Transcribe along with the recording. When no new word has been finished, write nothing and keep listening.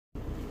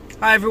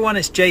Hi everyone,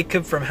 it's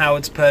Jacob from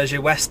Howard's Peugeot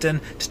Weston.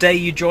 Today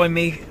you join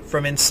me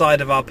from inside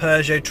of our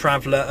Peugeot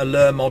Traveller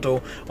Allure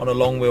model on a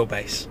long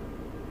wheelbase.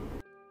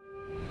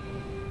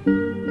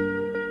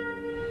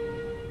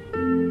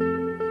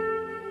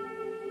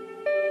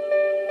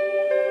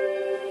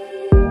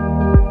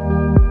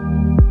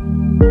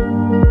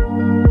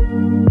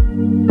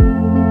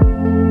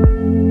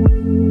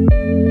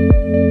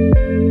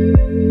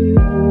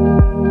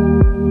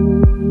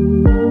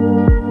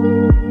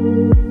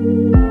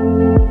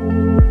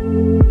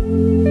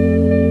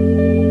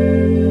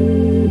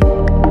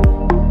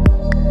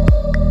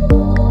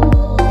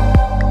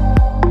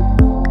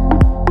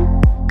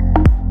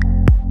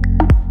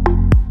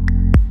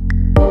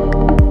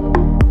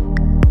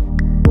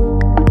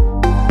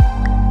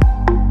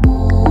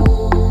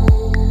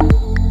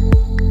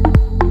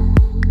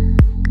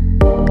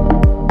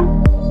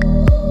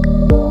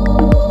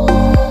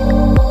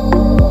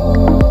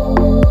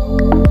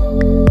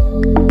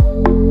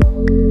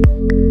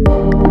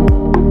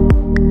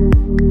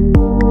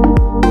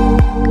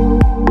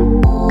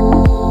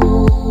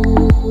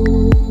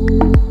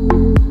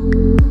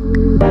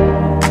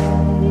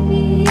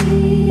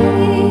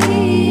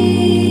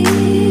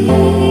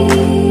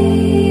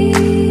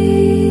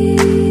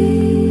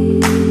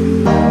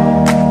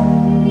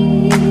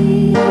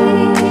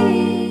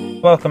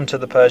 Welcome to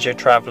the Peugeot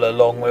Traveller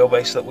long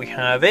wheelbase that we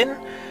have in.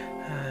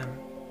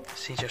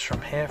 See just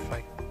from here, if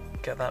I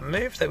get that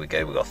moved, there we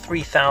go, we've got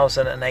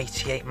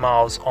 3,088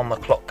 miles on the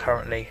clock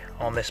currently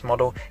on this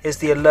model. Is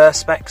the Allure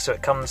spec, so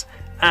it comes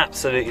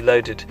absolutely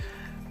loaded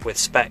with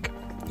spec.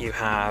 You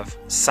have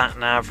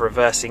sat-nav,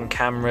 reversing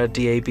camera,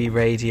 DAB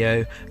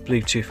radio,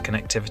 Bluetooth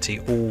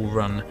connectivity, all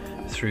run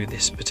through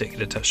this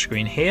particular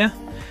touchscreen here.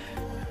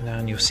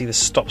 And you'll see the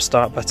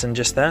stop-start button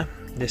just there.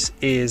 This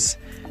is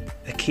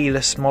a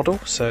keyless model,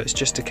 so it's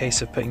just a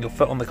case of putting your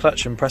foot on the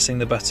clutch and pressing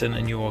the button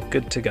and you're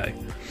good to go.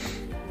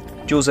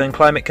 Dual zone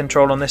climate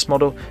control on this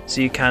model,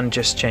 so you can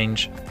just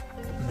change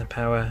the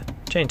power,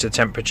 change the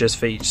temperatures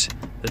for each,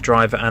 the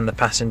driver and the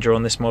passenger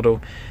on this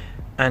model.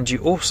 And you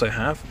also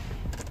have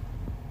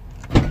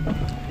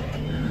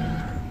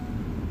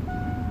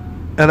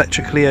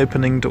electrically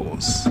opening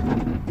doors.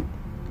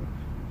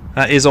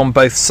 That is on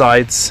both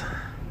sides,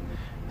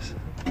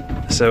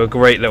 so a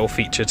great little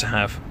feature to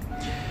have.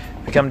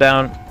 We come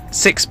down,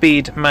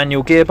 6-speed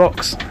manual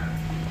gearbox,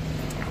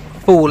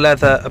 full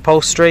leather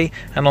upholstery,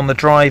 and on the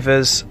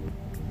driver's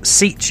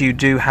seat you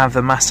do have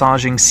the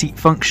massaging seat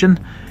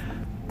function.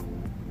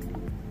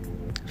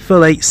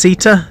 Full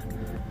 8-seater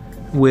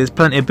with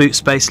plenty of boot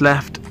space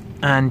left,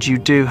 and you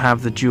do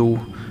have the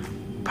dual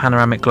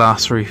panoramic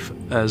glass roof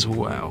as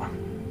well.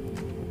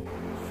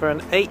 For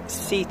an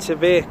 8-seater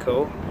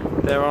vehicle,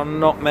 there are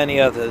not many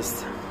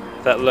others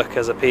that look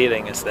as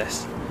appealing as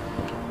this.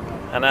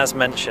 And as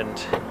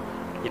mentioned,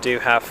 you do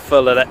have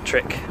full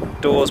electric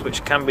doors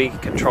which can be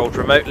controlled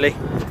remotely.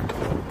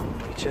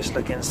 You just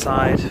look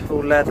inside,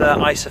 full leather,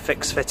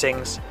 Isofix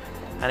fittings,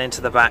 and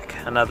into the back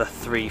another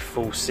 3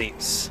 full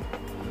seats.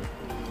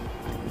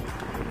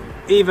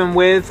 Even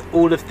with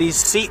all of these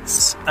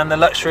seats and the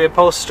luxury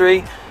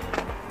upholstery,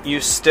 you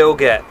still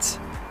get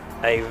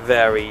a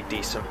very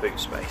decent boot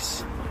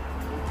space.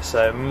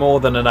 So more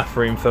than enough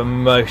room for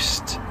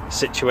most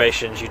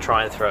situations you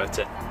try and throw at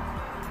it.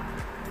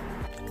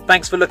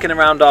 Thanks for looking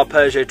around our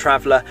Peugeot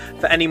Traveller.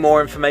 For any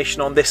more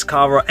information on this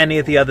car or any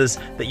of the others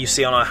that you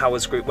see on our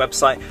Howard's Group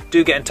website,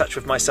 do get in touch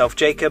with myself,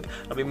 Jacob.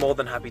 I'll be more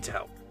than happy to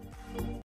help.